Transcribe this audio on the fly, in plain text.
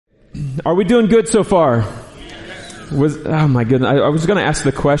Are we doing good so far? Oh my goodness, I was going to ask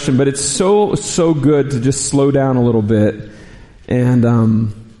the question, but it's so good to just slow down a little bit. And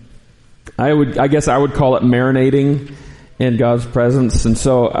I guess I would call it marinating in God's presence. And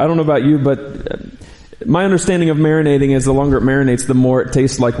so I don't know about you, but my understanding of marinating is the longer it marinates, the more it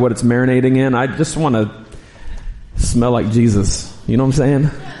tastes like what it's marinating in. I just want to smell like Jesus. You know what I'm saying?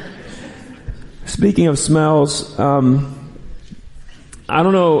 Speaking of smells, I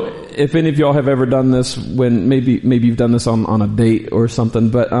don't know if any of y'all have ever done this when maybe you've done this on a date or something,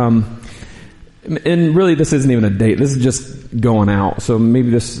 but and really this isn't even a date. This is just going out. So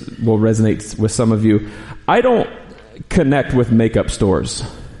maybe this will resonate with some of you. I don't connect with makeup stores.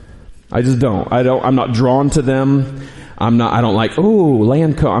 I just don't. I'm not drawn to them. I don't like,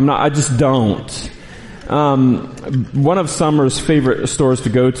 Lancome. I just don't. One of Summer's favorite stores to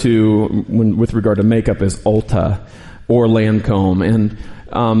go to with regard to makeup is Ulta or Lancome. And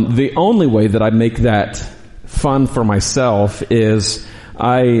the only way that I make that fun for myself is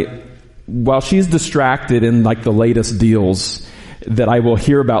while she's distracted in like the latest deals that I will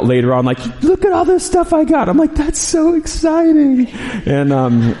hear about later on, like, look at all this stuff I got. I'm like, that's so exciting. And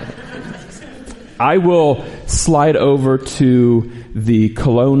I will slide over to the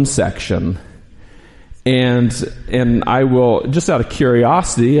cologne section. And I will, just out of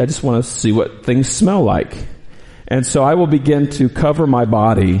curiosity, I just want to see what things smell like. And so I will begin to cover my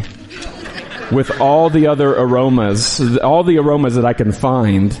body with all the other aromas, that I can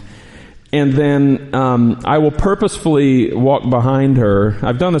find. And then I will purposefully walk behind her.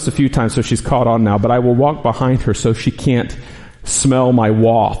 I've done this a few times, so she's caught on now, but I will walk behind her so she can't smell my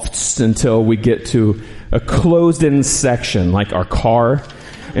wafts until we get to a closed-in section, like our car.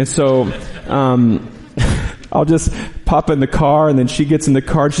 And so I'll just pop in the car, and then she gets in the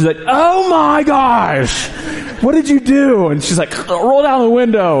car, and she's like, oh my gosh, what did you do? And she's like, roll down the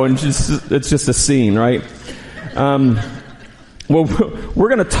window, and it's just a scene, right? Well, we're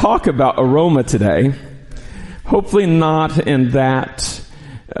going to talk about aroma today. Hopefully not in that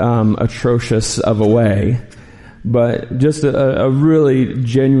atrocious of a way, but just a really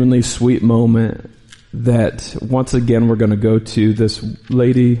genuinely sweet moment that once again we're going to go to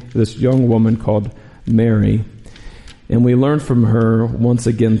this young woman called Mary. And we learn from her once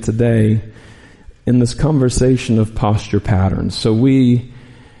again today in this conversation of posture patterns. So we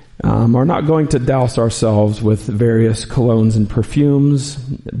are not going to douse ourselves with various colognes and perfumes,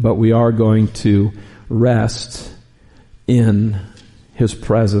 but we are going to rest in His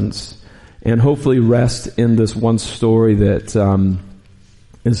presence and hopefully rest in this one story that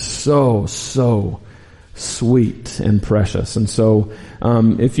is so sweet and precious. And so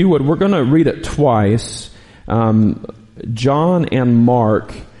if you would, we're going to read it twice. John and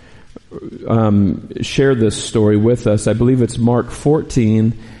Mark share this story with us. I believe it's Mark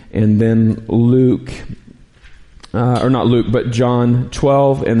 14 and then Luke, or not Luke, but John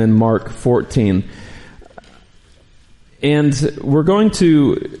 12 and then Mark 14. And I'm going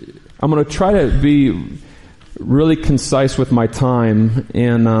to try to be really concise with my time,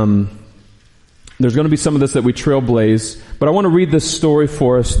 and there's going to be some of this that we trailblaze, but I want to read this story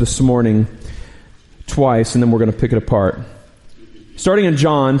for us this morning twice, and then we're going to pick it apart. Starting in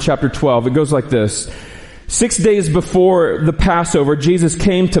John chapter 12, it goes like this. 6 days before the Passover, Jesus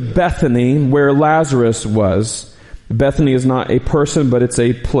came to Bethany where Lazarus was. Bethany is not a person, but it's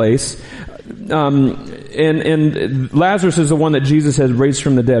a place. And Lazarus is the one that Jesus had raised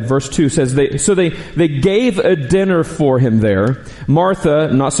from the dead. Verse 2 says, they gave a dinner for him there. Martha,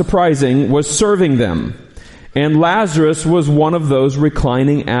 not surprising, was serving them. And Lazarus was one of those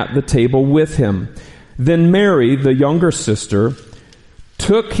reclining at the table with him. Then Mary, the younger sister,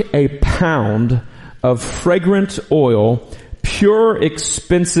 took a pound of fragrant oil, pure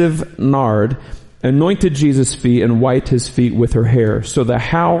expensive nard, anointed Jesus' feet and wiped his feet with her hair. So the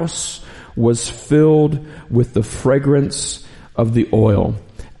house was filled with the fragrance of the oil.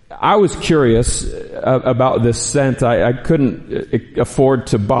 I was curious about this scent. I couldn't afford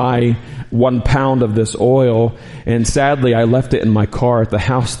to buy 1 pound of this oil, and sadly I left it in my car at the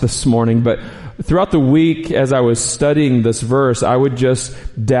house this morning. But throughout the week, as I was studying this verse, I would just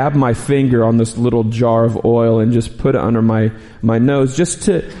dab my finger on this little jar of oil and just put it under my nose just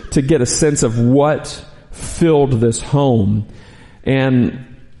to get a sense of what filled this home. And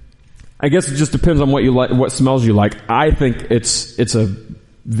I guess it just depends on what you like, what smells you like. I think it's a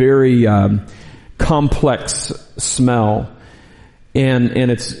very complex smell,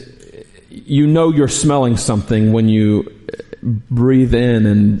 and it's, you're smelling something when you breathe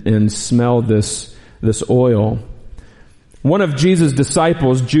in and smell this oil. One of Jesus'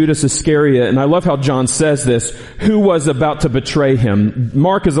 disciples, Judas Iscariot, and I love how John says this, who was about to betray him.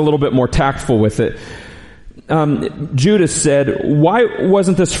 Mark is a little bit more tactful with it. Judas said, "Why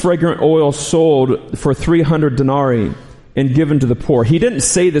wasn't this fragrant oil sold for 300 denarii and given to the poor?" He didn't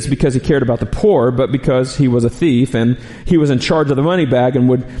say this because he cared about the poor, but because he was a thief and he was in charge of the money bag and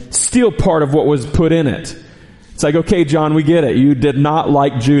would steal part of what was put in it. It's like, okay, John, we get it. You did not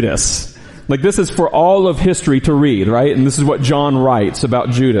like Judas. Like, this is for all of history to read, right? And this is what John writes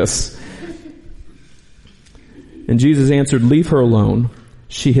about Judas. And Jesus answered, "Leave her alone.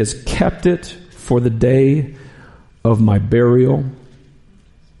 She has kept it for the day of my burial.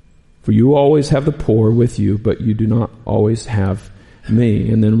 For you always have the poor with you, but you do not always have me."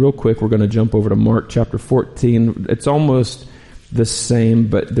 And then real quick, we're going to jump over to Mark chapter 14. It's almost the same,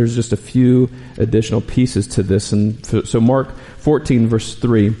 but there's just a few additional pieces to this. And so Mark 14 verse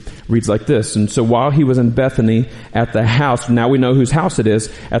 3 reads like this. "And so while he was in Bethany at the house," now we know whose house it is,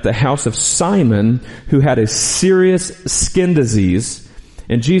 "at the house of Simon, who had a serious skin disease,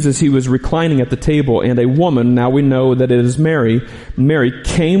 and Jesus, he was reclining at the table, and a woman," now we know that it is Mary,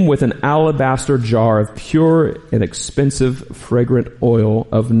 "came with an alabaster jar of pure and expensive fragrant oil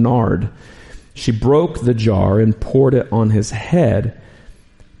of nard. She broke the jar and poured it on his head.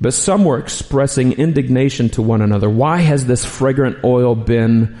 But some were expressing indignation to one another. 'Why has this fragrant oil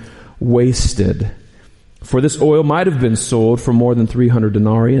been wasted? For this oil might have been sold for more than 300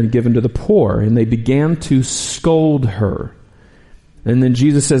 denarii and given to the poor.' And they began to scold her. And then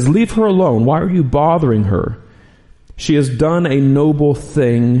Jesus says, 'Leave her alone. Why are you bothering her? She has done a noble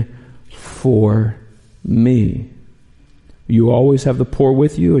thing for me. You always have the poor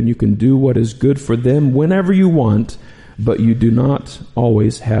with you, and you can do what is good for them whenever you want, but you do not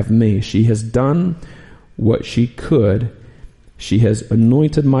always have me. She has done what she could. She has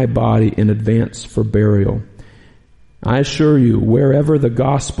anointed my body in advance for burial. I assure you, wherever the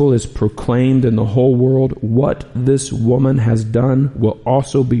gospel is proclaimed in the whole world, what this woman has done will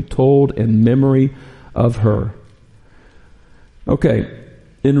also be told in memory of her.'" Okay,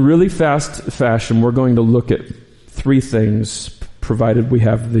 in really fast fashion, we're going to look at three things, provided we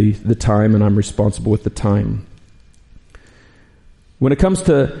have the time, and I'm responsible with the time. When it comes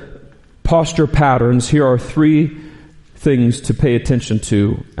to posture patterns, here are three things to pay attention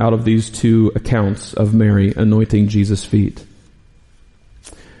to out of these two accounts of Mary anointing Jesus' feet.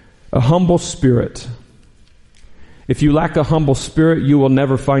 A humble spirit. If you lack a humble spirit, you will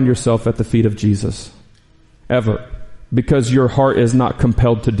never find yourself at the feet of Jesus. Ever. Because your heart is not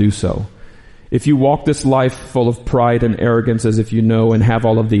compelled to do so. If you walk this life full of pride and arrogance as if you know and have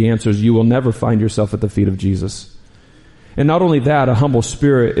all of the answers, you will never find yourself at the feet of Jesus. And not only that, a humble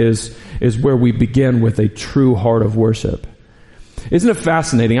spirit is where we begin with a true heart of worship. Isn't it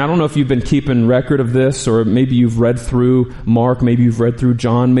fascinating? I don't know if you've been keeping record of this, or maybe you've read through Mark, maybe you've read through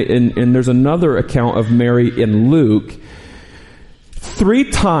John, and there's another account of Mary in Luke. 3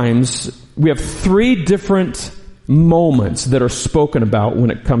 times, we have 3 different moments that are spoken about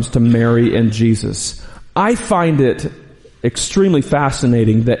when it comes to Mary and Jesus. I find it extremely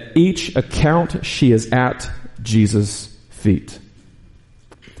fascinating that each account she is at Jesus' feet.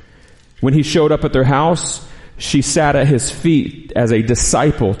 When he showed up at their house, she sat at his feet as a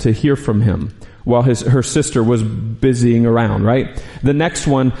disciple to hear from him while her sister was busying around, right? The next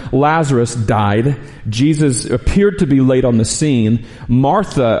one, Lazarus died. Jesus appeared to be late on the scene.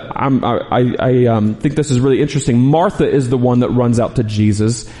 Martha, I think this is really interesting. Martha is the one that runs out to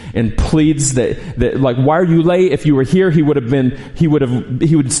Jesus and pleads that like, why are you late? If you were here, he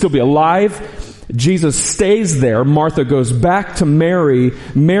would still be alive. Jesus stays there. Martha goes back to Mary.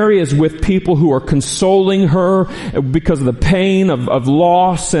 Mary is with people who are consoling her because of the pain of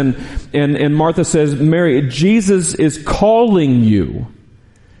loss. And Martha says, "Mary, Jesus is calling you."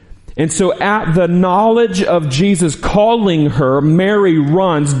 And so at the knowledge of Jesus calling her, Mary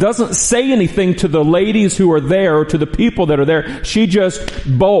runs, doesn't say anything to the ladies who are there or to the people that are there. She just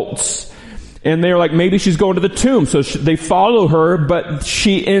bolts. And they're like, maybe she's going to the tomb. So they follow her, but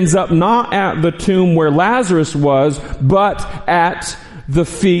she ends up not at the tomb where Lazarus was, but at the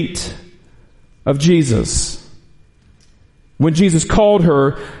feet of Jesus. When Jesus called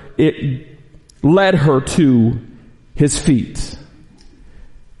her, it led her to his feet.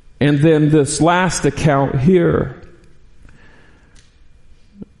 And then this last account here,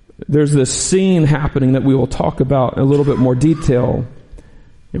 there's this scene happening that we will talk about in a little bit more detail.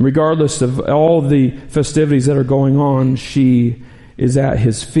 And regardless of all the festivities that are going on, she is at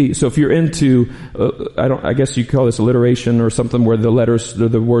his feet. So if you're into, I guess you call this alliteration or something where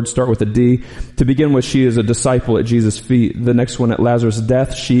the words start with a D. To begin with, she is a disciple at Jesus' feet. The next one at Lazarus'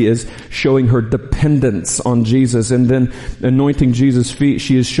 death, she is showing her dependence on Jesus. And then anointing Jesus' feet,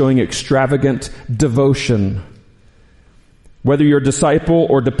 she is showing extravagant devotion. Whether you're a disciple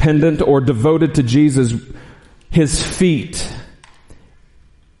or dependent or devoted to Jesus, his feet,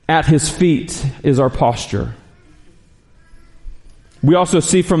 at his feet is our posture. We also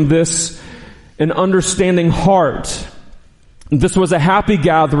see from this an understanding heart. This was a happy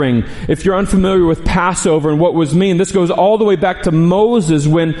gathering. If you're unfamiliar with Passover and what was mean, this goes all the way back to Moses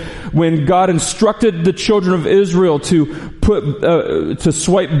when God instructed the children of Israel to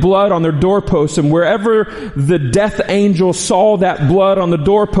swipe blood on their doorposts, and wherever the death angel saw that blood on the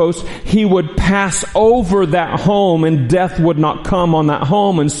doorpost, he would pass over that home and death would not come on that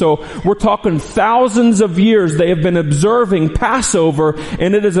home. And so we're talking thousands of years they have been observing Passover,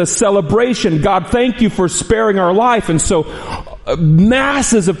 and it is a celebration. God, thank you for sparing our life. And so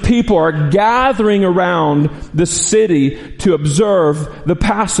masses of people are gathering around the city to observe the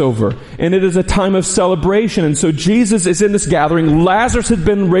Passover. And it is a time of celebration. And so Jesus is in this gathering. Lazarus had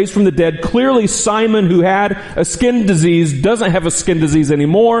been raised from the dead. Clearly Simon, who had a skin disease, doesn't have a skin disease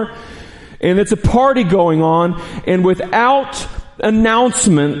anymore. And it's a party going on. And without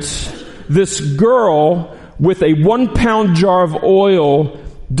announcement, this girl with a 1-pound jar of oil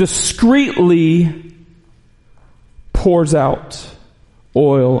discreetly pours out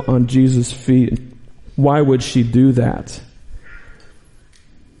oil on Jesus' feet. Why would she do that?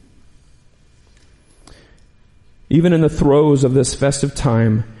 Even in the throes of this festive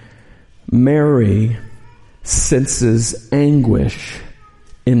time, Mary senses anguish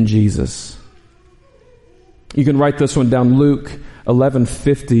in Jesus. You can write this one down, Luke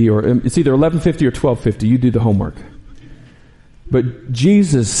 11:50, or it's either 11:50 or 12:50. You do the homework. But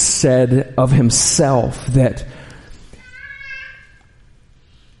Jesus said of himself that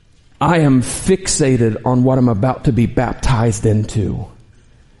I am fixated on what I'm about to be baptized into.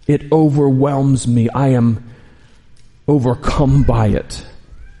 It overwhelms me. I am overcome by it.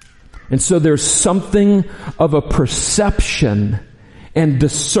 And so there's something of a perception and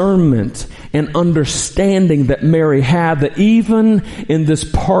discernment and understanding that Mary had, that even in this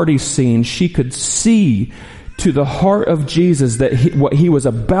party scene, she could see to the heart of Jesus that what he was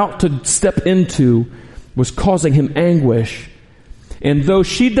about to step into was causing him anguish. And though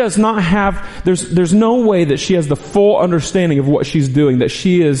she does not have, there's no way that she has the full understanding of what she's doing, that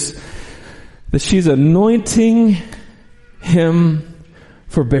she's anointing him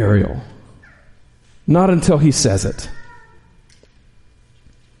for burial. Not until he says it.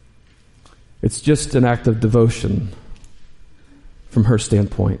 It's just an act of devotion from her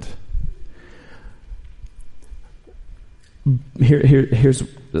standpoint. Here's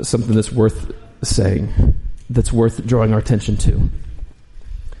something that's worth saying, that's worth drawing our attention to.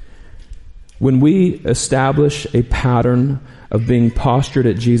 When we establish a pattern of being postured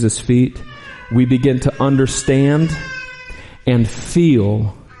at Jesus' feet, we begin to understand and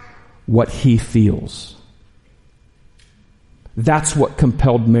feel what he feels. That's what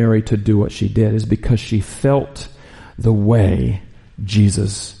compelled Mary to do what she did, is because she felt the way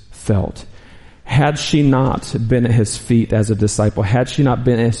Jesus felt. Had she not been at his feet as a disciple, had she not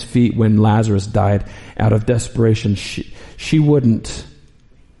been at his feet when Lazarus died out of desperation, she wouldn't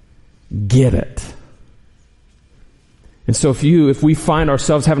get it. And so if we find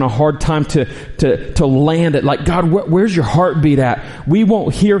ourselves having a hard time to land it, like, God, where's your heartbeat at? We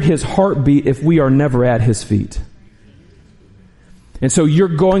won't hear his heartbeat if we are never at his feet. And so you're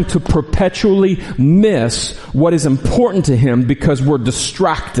going to perpetually miss what is important to him because we're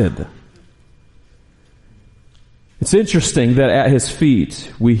distracted. It's interesting that at his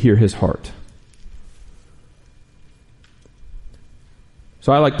feet we hear his heart.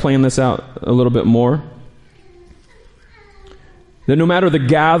 So I like playing this out a little bit more. That no matter the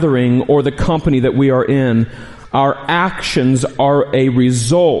gathering or the company that we are in, our actions are a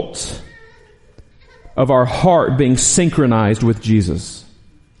result of our heart being synchronized with Jesus.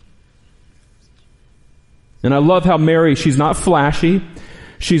 And I love how Mary, she's not flashy.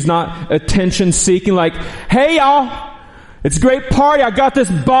 She's not attention seeking, like, hey y'all, it's a great party. I got this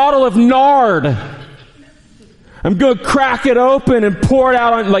bottle of nard. I'm going to crack it open and pour it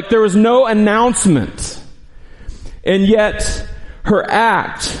out on, like there was no announcement. And yet her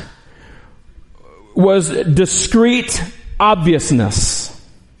act was discreet obviousness.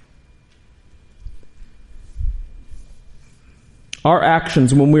 Our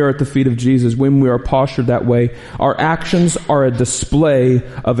actions when we are at the feet of Jesus, when we are postured that way, our actions are a display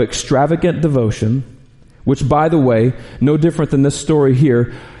of extravagant devotion. which, by the way, no different than this story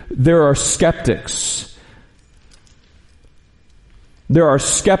here, there are skeptics. There are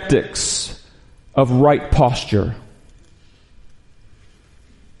skeptics of right posture.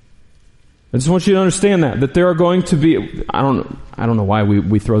 I just want you to understand that there are going to be, I don't know why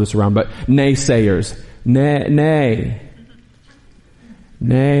we throw this around, but naysayers. Nay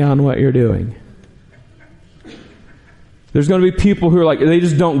on what you're doing. There's going to be people who are like, they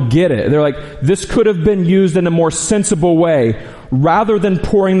just don't get it. They're like, this could have been used in a more sensible way. Rather than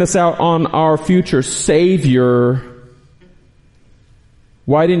pouring this out on our future Savior,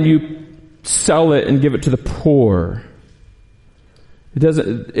 why didn't you sell it and give it to the poor?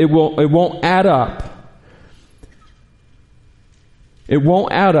 It won't add up. It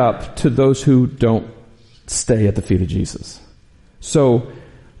won't add up to those who don't stay at the feet of Jesus. So,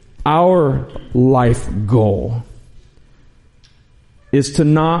 our life goal is to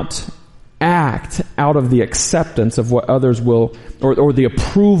not act out of the acceptance of what others will, or the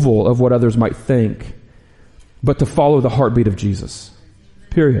approval of what others might think, but to follow the heartbeat of Jesus.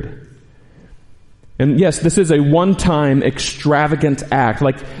 Period. And yes, this is a one-time extravagant act.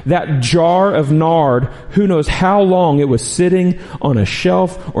 Like that jar of nard, who knows how long it was sitting on a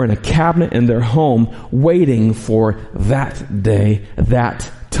shelf or in a cabinet in their home, waiting for that day, that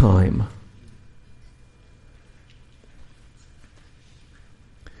time.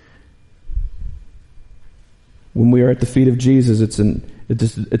 When we are at the feet of Jesus, it's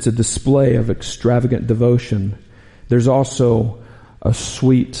a display of extravagant devotion. There's also a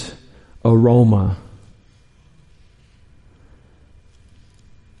sweet aroma.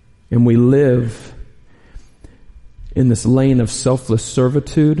 And we live in this lane of selfless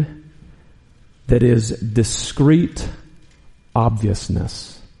servitude that is discreet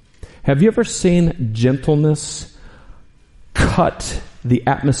obviousness. Have you ever seen gentleness cut the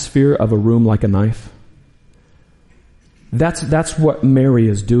atmosphere of a room like a knife? That's what Mary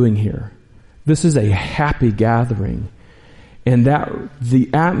is doing here. This is a happy gathering. And that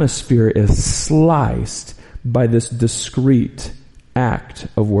the atmosphere is sliced by this discreet act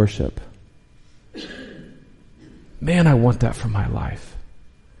of worship. Man, I want that for my life.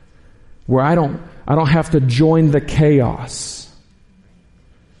 Where I don't have to join the chaos.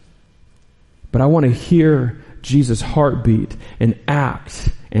 But I want to hear Jesus' heartbeat and act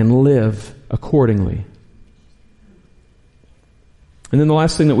and live accordingly. And then the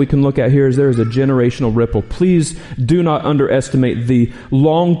last thing that we can look at here is there is a generational ripple. Please do not underestimate the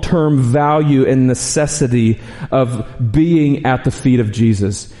long-term value and necessity of being at the feet of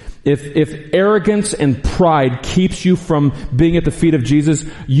Jesus. If arrogance and pride keeps you from being at the feet of Jesus,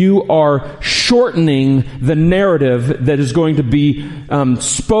 you are shortening the narrative that is going to be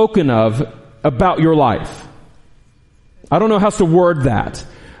spoken of about your life. I don't know how else to word that,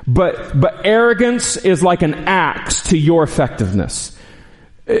 but arrogance is like an axe to your effectiveness.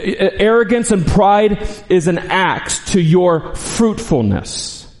 Arrogance and pride is an axe to your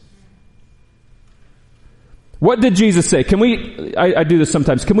fruitfulness. What did Jesus say? I do this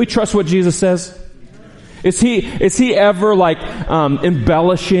sometimes. Can we trust what Jesus says? Is he ever like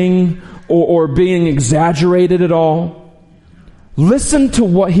embellishing or being exaggerated at all? Listen to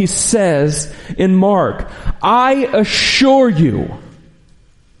what he says in Mark. I assure you,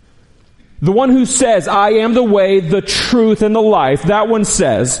 the one who says, I am the way, the truth, and the life, that one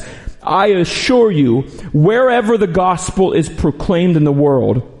says, I assure you, wherever the gospel is proclaimed in the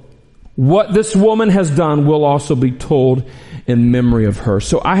world, what this woman has done will also be told in memory of her.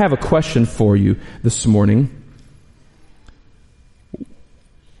 So I have a question for you this morning.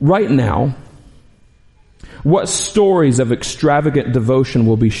 Right now, what stories of extravagant devotion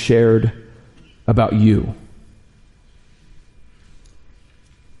will be shared about you?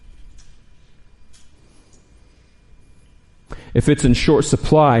 If it's in short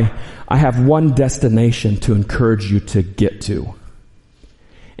supply, I have one destination to encourage you to get to.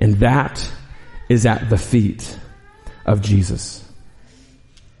 And that is at the feet of Jesus.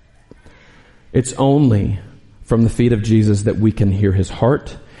 It's only from the feet of Jesus that we can hear his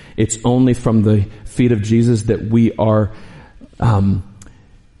heart. It's only from the feet of Jesus that we are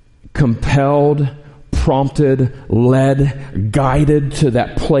compelled, prompted, led, guided to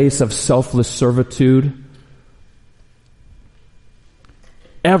that place of selfless servitude.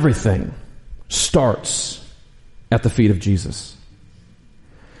 Everything starts at the feet of Jesus.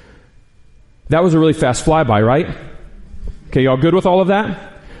 That was a really fast flyby, right? Okay, y'all good with all of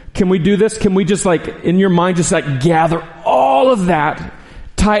that? Can we do this? Can we just in your mind, just gather all of that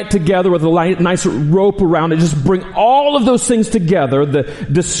tie it together with a nice rope around it. Just bring all of those things together. The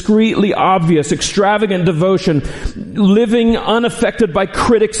discreetly obvious, extravagant devotion, living unaffected by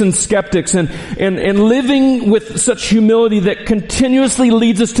critics and skeptics, and living with such humility that continuously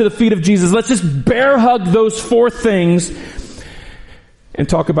leads us to the feet of Jesus. Let's just bear hug those four things and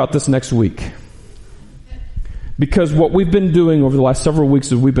talk about this next week. Because what we've been doing over the last several weeks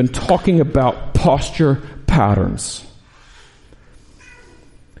is we've been talking about posture patterns.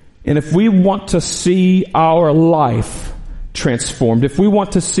 And if we want to see our life transformed, if we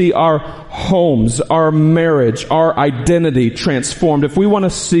want to see our homes, our marriage, our identity transformed, if we want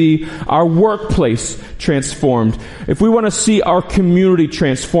to see our workplace transformed, if we want to see our community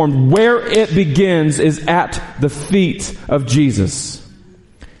transformed, where it begins is at the feet of Jesus.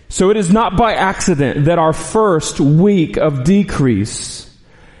 So it is not by accident that our first week of decrease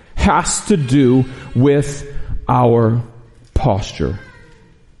has to do with our posture.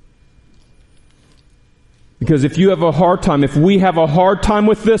 Because if you have a hard time, if we have a hard time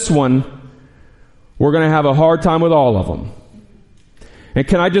with this one, we're going to have a hard time with all of them. And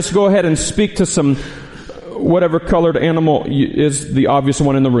can I just go ahead and speak to some, whatever colored animal is the obvious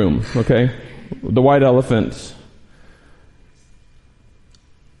one in the room, okay? The white elephant.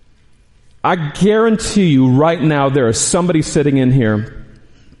 I guarantee you right now there is somebody sitting in here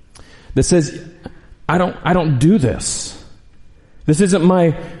that says, I don't do this. This isn't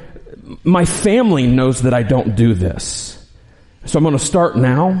my family knows that I don't do this. So I'm going to start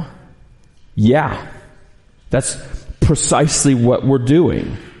now? Yeah. That's precisely what we're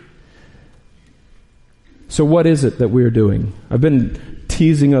doing. So what is it that we're doing? I've been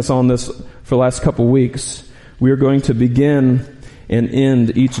teasing us on this for the last couple weeks. We are going to begin and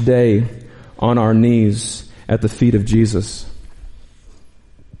end each day on our knees at the feet of Jesus.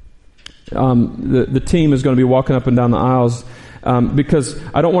 The team is going to be walking up and down the aisles because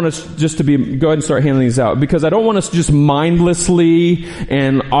I don't want us just to be, go ahead and start handing these out, because I don't want us to just mindlessly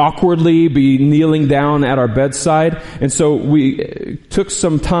and awkwardly be kneeling down at our bedside. And so we took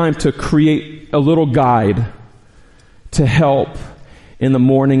some time to create a little guide to help in the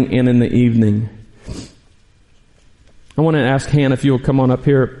morning and in the evening. I want to ask Hannah if you'll come on up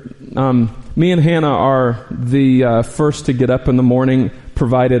here. Me and Hannah are the first to get up in the morning,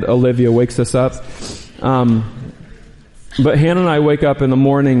 provided Olivia wakes us up. But Hannah and I wake up in the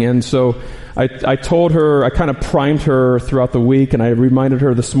morning, and so I told her, I kind of primed her throughout the week, and I reminded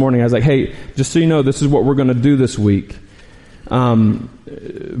her this morning, I was like, hey, just so you know, this is what we're going to do this week.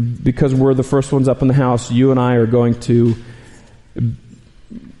 Because we're the first ones up in the house, you and I are going to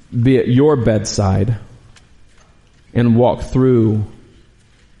be at your bedside and walk through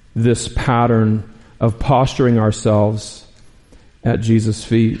this pattern of posturing ourselves at Jesus'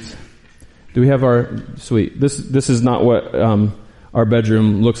 feet. Do we have our sweet? This is not what our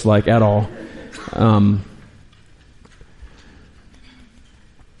bedroom looks like at all.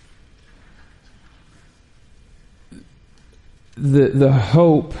 The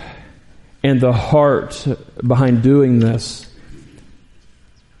hope and the heart behind doing this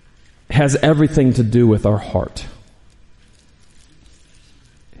has everything to do with our heart.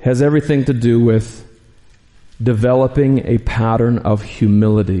 Has everything to do with developing a pattern of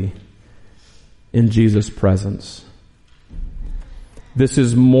humility in Jesus' presence. This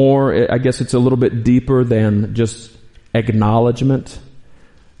is more, I guess it's a little bit deeper than just acknowledgement,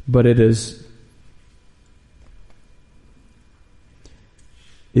 but it is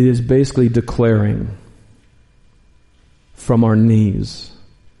basically declaring from our knees,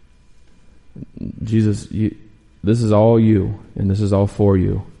 Jesus, this is all you, and this is all for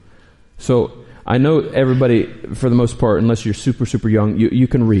you. So I know everybody, for the most part, unless you're super, super young, you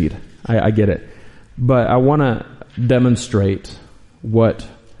can read. I get it. But I want to demonstrate what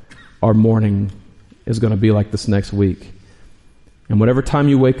our morning is going to be like this next week. And whatever time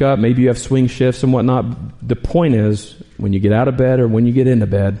you wake up, maybe you have swing shifts and whatnot, the point is, when you get out of bed or when you get into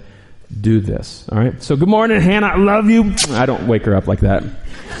bed, do this. All right? So good morning, Hannah. I love you. I don't wake her up like that.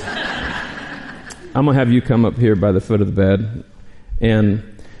 I'm going to have you come up here by the foot of the bed. And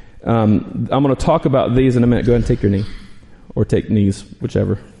I'm going to talk about these in a minute. Go ahead and take your knee. Or take knees,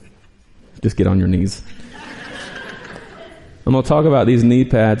 whichever. Just get on your knees. I'm going to talk about these knee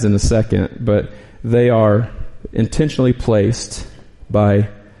pads in a second, but they are intentionally placed by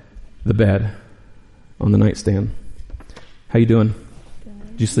the bed on the nightstand. How you doing?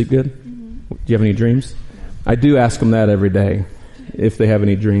 Good. Did you sleep good? Mm-hmm. Do you have any dreams? I do ask them that every day, if they have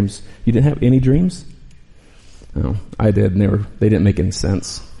any dreams. You didn't have any dreams? No, I did, and they didn't make any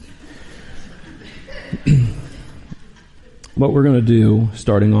sense. What we're going to do,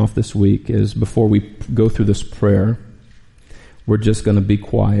 starting off this week, is before we go through this prayer, we're just going to be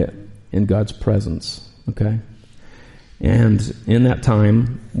quiet in God's presence, okay? And in that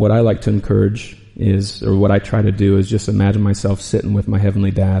time, what I like to encourage is, or what I try to do is just imagine myself sitting with my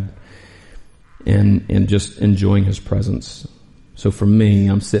Heavenly Dad and just enjoying His presence. So for me,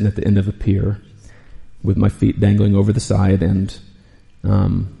 I'm sitting at the end of a pier with my feet dangling over the side and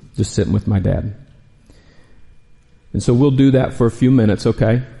just sitting with my dad. And so we'll do that for a few minutes,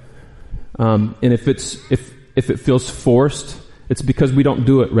 okay? And if it feels forced, it's because we don't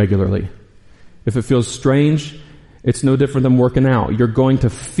do it regularly. If it feels strange, it's no different than working out. You're going to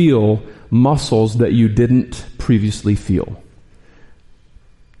feel muscles that you didn't previously feel.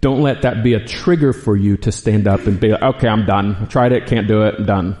 Don't let that be a trigger for you to stand up and be like, okay, I'm done. I tried it, can't do it, I'm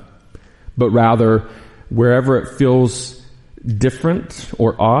done. But rather, wherever it feels different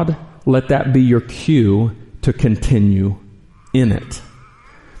or odd, let that be your cue to continue in it.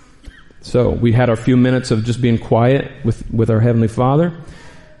 So we had our few minutes of just being quiet with our Heavenly Father.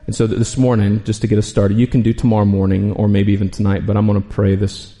 And so this morning, just to get us started, you can do tomorrow morning or maybe even tonight, but I'm going to pray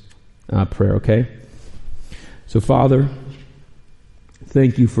this prayer, okay? So Father,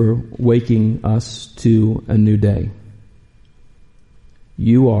 thank you for waking us to a new day.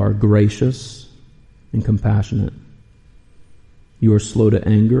 You are gracious and compassionate. You are slow to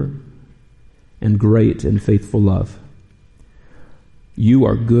anger and great in faithful love. You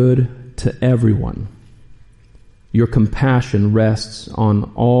are good to everyone. Your compassion rests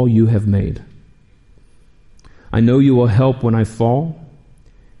on all you have made. I know you will help when I fall,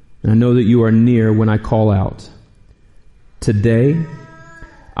 and I know that you are near when I call out. Today,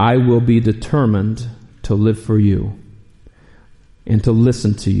 I will be determined to live for you and to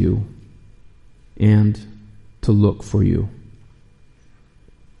listen to you and to look for you.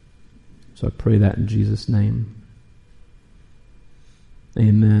 So I pray that in Jesus' name.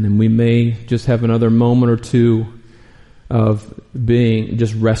 Amen. And we may just have another moment or two of being,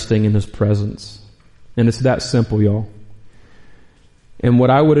 just resting in His presence. And it's that simple, y'all. And what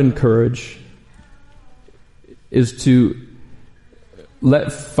I would encourage is to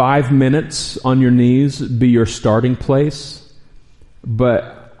let 5 minutes on your knees be your starting place.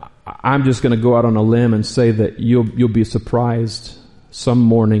 But I'm just going to go out on a limb and say that you'll be surprised some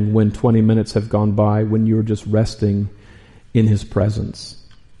morning when 20 minutes have gone by when you're just resting in His presence.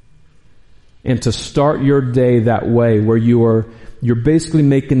 And to start your day that way, where you're basically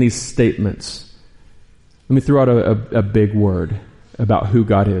making these statements. Let me throw out a big word about who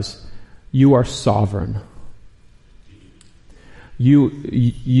God is. You are sovereign.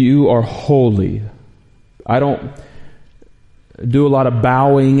 You are holy. I don't do a lot of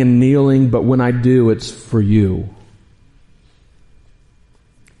bowing and kneeling, but when I do, it's for you.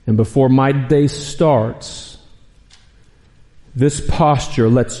 And before my day starts, this posture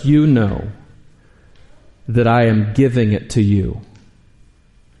lets you know that I am giving it to you.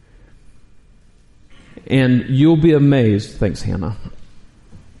 And you'll be amazed, thanks Hannah,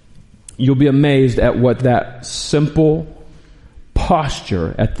 you'll be amazed at what that simple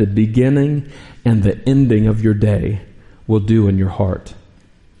posture at the beginning and the ending of your day will do in your heart.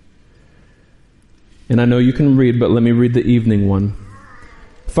 And I know you can read, but let me read the evening one.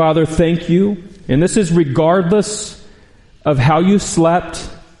 Father, thank you. And this is regardless of how you slept.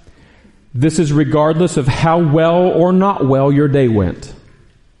 This is regardless of how well or not well your day went.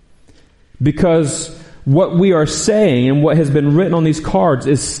 Because what we are saying and what has been written on these cards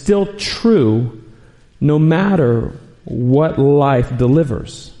is still true no matter what life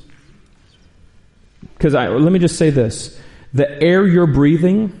delivers. Because let me just say this. The air you're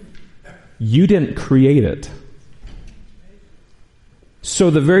breathing, you didn't create it.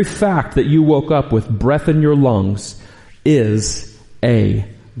 So the very fact that you woke up with breath in your lungs is a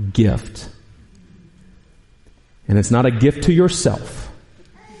gift. And it's not a gift to yourself.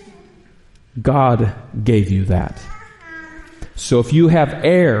 God gave you that. So if you have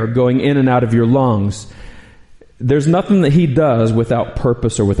air going in and out of your lungs, there's nothing that He does without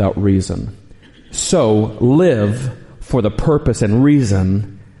purpose or without reason. So live for the purpose and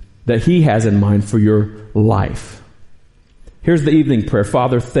reason that He has in mind for your life. Here's the evening prayer.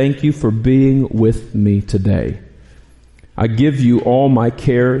 Father, thank you for being with me today. I give you all my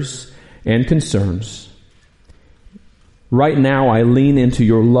cares and concerns. Right now I lean into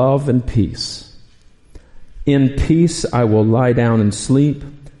your love and peace. In peace I will lie down and sleep.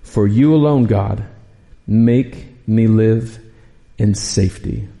 For you alone, God, make me live in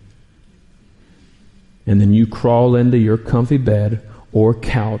safety. And then you crawl into your comfy bed or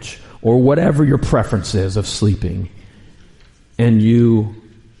couch or whatever your preference is of sleeping, and you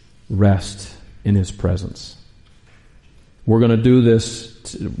rest in His presence. We're going to do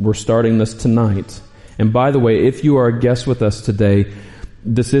this. We're starting this tonight. And by the way, if you are a guest with us today,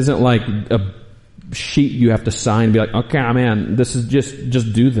 this isn't like a sheet you have to sign and be like, okay, man, this is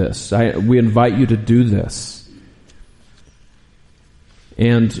just do this. We invite you to do this.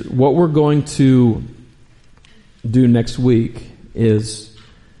 And what we're going to do next week is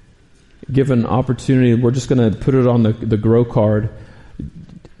give an opportunity. We're just going to put it on the grow card.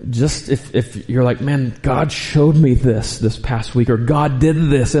 Just if you're like, man, God showed me this past week, or God did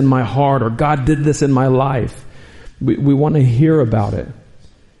this in my heart, or God did this in my life. We want to hear about it.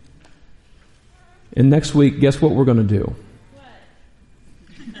 And next week, guess what we're going to do?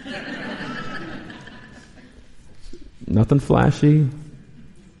 Nothing flashy.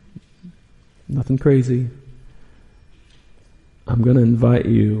 Nothing crazy. I'm going to invite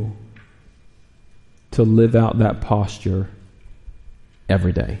you to live out that posture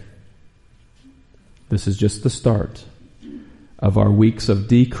every day. This is just the start of our weeks of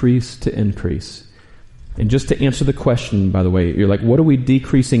decrease to increase. And just to answer the question, by the way, you're like, what are we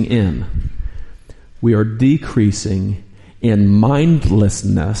decreasing in? We are decreasing in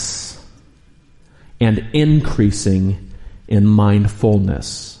mindlessness and increasing in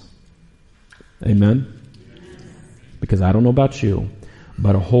mindfulness. Amen? Because I don't know about you,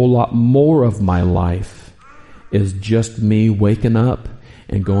 but a whole lot more of my life is just me waking up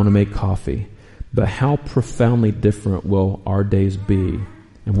and going to make coffee. But how profoundly different will our days be,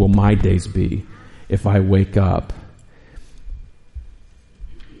 and will my days be, if I wake up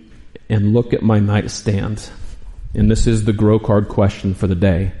and look at my nightstand? And this is the grow card question for the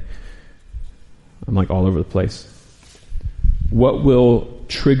day. I'm like all over the place. What will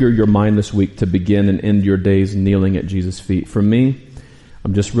trigger your mind this week to begin and end your days kneeling at Jesus' feet? For me,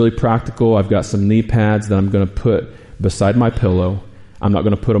 I'm just really practical. I've got some knee pads that I'm going to put beside my pillow. I'm not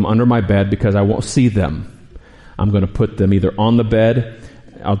going to put them under my bed because I won't see them. I'm going to put them either on the bed.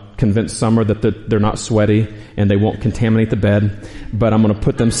 I'll convince Summer that they're not sweaty and they won't contaminate the bed. But I'm going to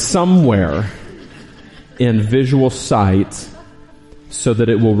put them somewhere in visual sight so that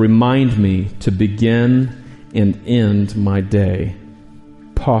it will remind me to begin and end my day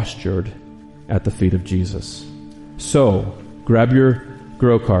postured at the feet of Jesus. So, grab your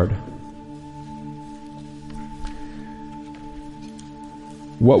grow card.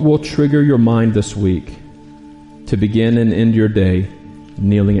 What will trigger your mind this week to begin and end your day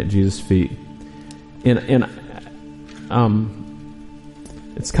kneeling at Jesus' feet? And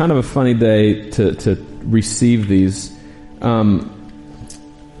it's kind of a funny day to receive these.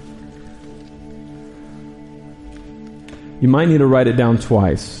 You might need to write it down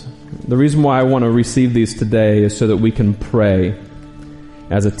twice. The reason why I want to receive these today is so that we can pray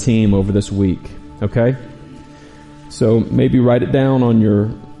as a team over this week. Okay? So maybe write it down on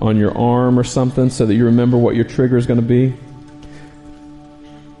your arm or something so that you remember what your trigger is going to be.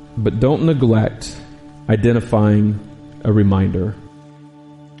 But don't neglect identifying a reminder.